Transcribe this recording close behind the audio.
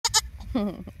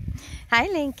Hi,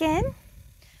 Lincoln.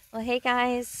 Well, hey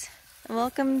guys,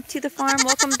 welcome to the farm.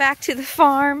 Welcome back to the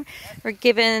farm. We're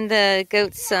giving the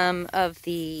goats some of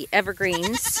the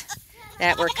evergreens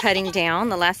that we're cutting down.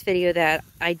 The last video that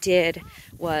I did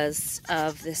was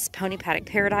of this pony paddock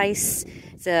paradise.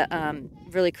 It's a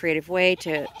really creative way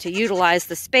to utilize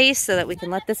the space so that we can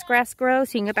let this grass grow.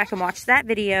 So you can go back and watch that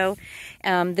video.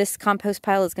 This compost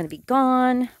pile is going to be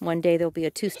gone. One day there'll be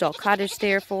a 2-stall cottage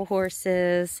there full of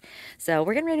horses. So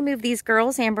we're getting ready to move these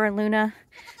girls, Amber and Luna.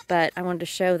 But I wanted to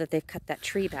show that they've cut that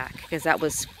tree back because that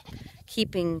was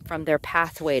keeping from their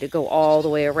pathway to go all the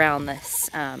way around this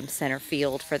center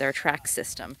field for their track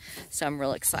system. So I'm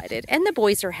real excited. And the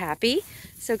boys are happy.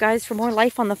 So guys, for more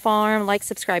life on the farm, like,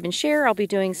 subscribe, and share. I'll be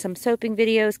doing some soaping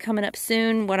videos coming up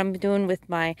soon. What I'm doing with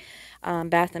my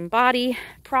bath and body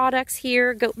products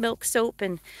here, goat milk soap,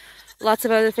 and lots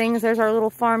of other things. There's our little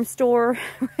farm store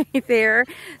right there.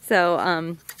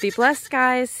 So be blessed,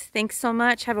 guys. Thanks so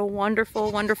much. Have a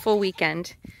wonderful, wonderful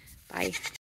weekend. Bye.